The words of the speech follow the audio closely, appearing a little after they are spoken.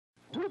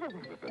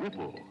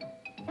Ripple.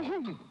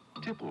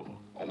 Tipple.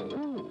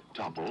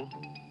 Topple.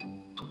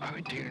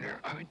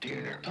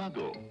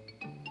 Toggle.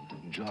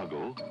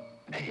 Joggle.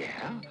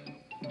 Yeah.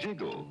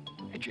 Jiggle.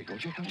 Jiggle,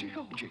 jiggle,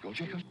 jiggle, jiggle,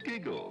 jiggle.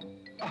 Giggle.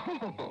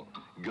 Oh.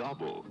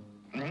 Gobble.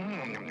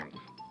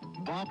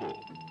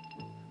 Bobble.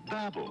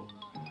 Babble.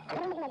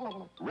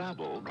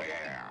 Rabble.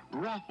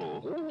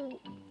 Raffle.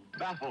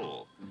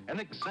 Baffle. An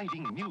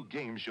exciting new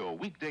game show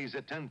weekdays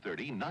at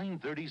 10:30,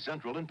 9:30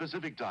 Central and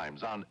Pacific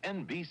Times on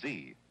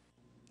NBC.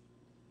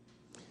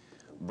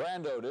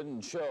 Brando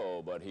didn't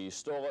show, but he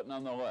stole it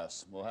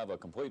nonetheless. We'll have a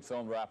complete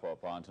film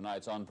wrap-up on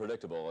tonight's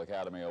unpredictable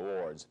Academy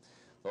Awards.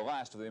 The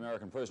last of the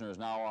American prisoners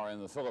now are in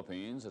the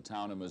Philippines. A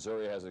town in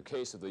Missouri has a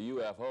case of the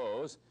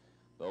UFOs.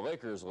 The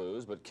Lakers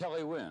lose, but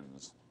Kelly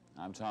wins.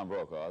 I'm Tom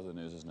Brokaw. The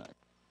news is next.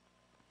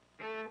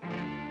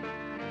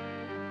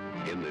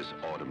 In this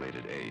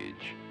automated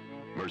age,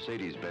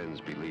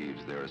 Mercedes-Benz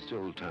believes there are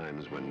still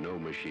times when no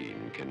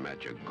machine can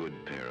match a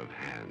good pair of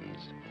hands.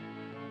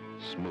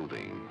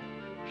 Smoothing,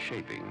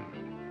 shaping,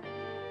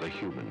 the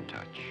human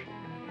touch.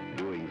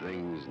 Doing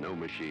things no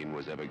machine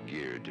was ever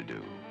geared to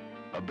do.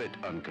 A bit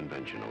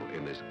unconventional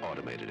in this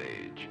automated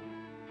age.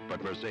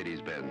 But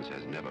Mercedes-Benz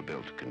has never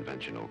built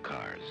conventional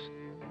cars,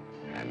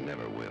 and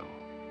never will.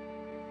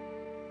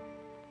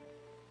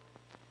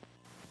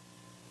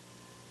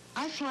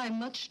 I fly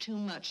much too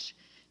much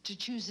to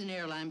choose an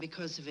airline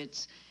because of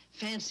its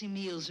fancy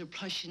meals or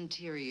plush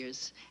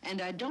interiors.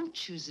 And I don't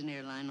choose an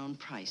airline on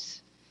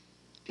price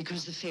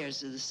because the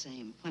fares are the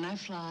same. When I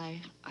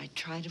fly, I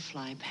try to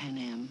fly Pan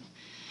Am.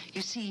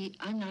 You see,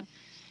 I'm not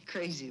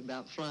crazy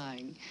about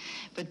flying,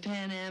 but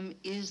Pan Am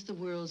is the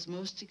world's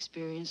most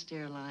experienced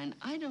airline.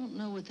 I don't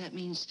know what that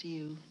means to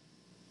you,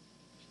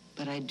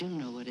 but I do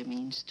know what it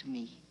means to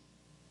me.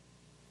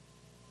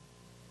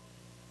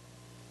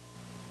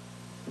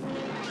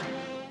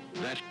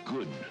 That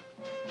good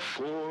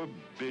 $4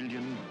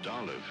 billion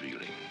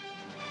feeling.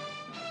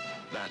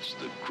 That's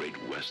the Great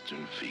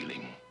Western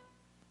feeling.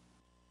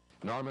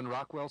 Norman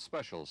Rockwell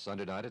special,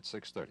 Sunday night at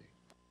 6:30.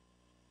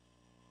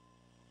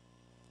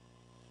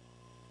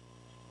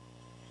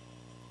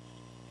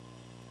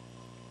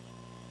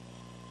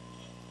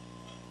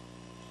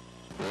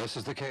 This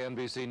is the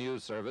KNBC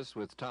News Service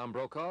with Tom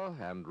Brokaw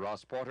and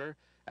Ross Porter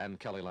and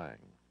Kelly Lang.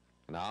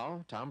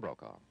 Now, Tom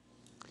Brokaw.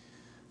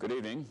 Good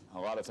evening. A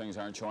lot of things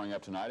aren't showing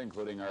up tonight,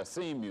 including our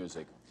theme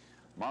music.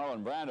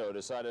 Marlon Brando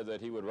decided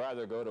that he would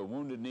rather go to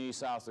Wounded Knee,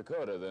 South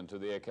Dakota than to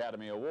the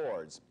Academy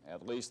Awards.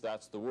 At least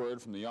that's the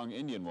word from the young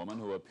Indian woman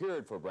who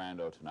appeared for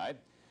Brando tonight,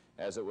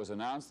 as it was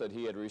announced that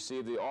he had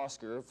received the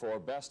Oscar for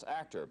Best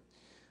Actor.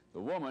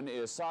 The woman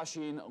is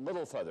Sacheen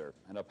Littlefeather,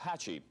 an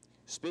Apache.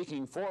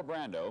 Speaking for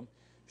Brando,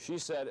 she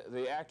said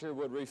the actor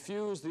would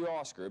refuse the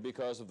Oscar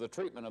because of the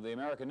treatment of the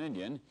American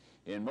Indian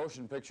in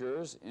motion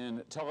pictures,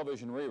 in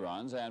television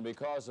reruns, and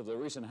because of the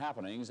recent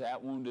happenings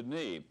at Wounded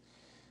Knee.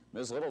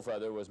 Ms.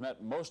 Littlefeather was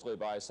met mostly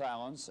by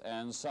silence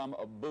and some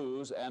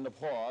boos and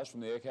applause from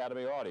the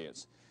Academy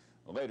audience.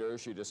 Later,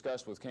 she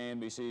discussed with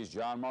KNBC's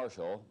John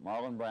Marshall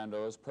Marlon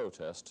Brando's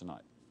protest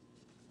tonight.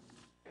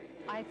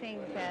 I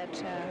think that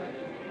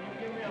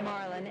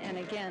Marlon, and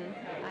again,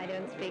 I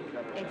don't speak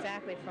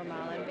exactly for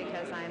Marlon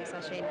because I am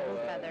Sacheen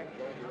Littlefeather,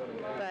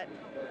 but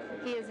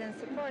he is in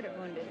support of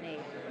Wounded Knee,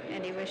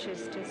 and he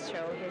wishes to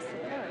show his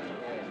support.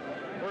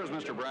 Where is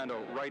Mr. Brando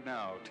right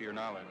now, to your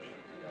knowledge?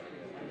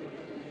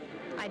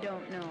 I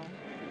don't know.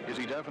 Is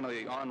he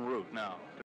definitely en route now?